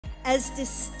as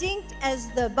distinct as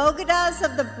the Bogotas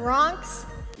of the Bronx.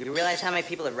 You realize how many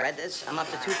people have read this? I'm up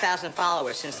to 2,000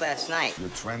 followers since last night. You're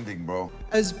trending, bro.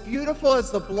 As beautiful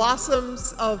as the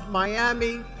blossoms of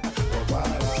Miami.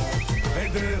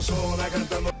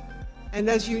 And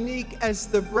as unique as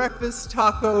the breakfast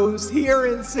tacos here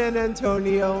in San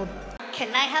Antonio.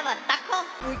 Can I have a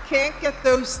taco? We can't get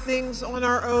those things on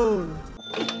our own.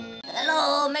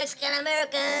 Hello, Mexican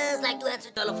Americans. Like to answer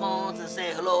telephones and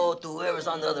say hello to whoever's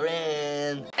on the other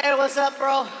end. Hey, what's up,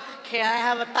 bro? Can I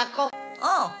have a taco?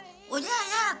 Oh, well,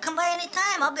 yeah, come by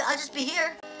anytime. I'll just be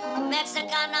here.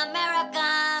 Mexican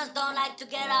Americans don't like to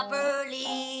get up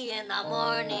early in the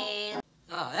morning.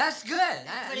 Oh, that's good.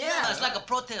 Pretty Yeah, good. it's like a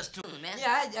protest tune, man.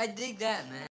 Yeah, I dig that, man.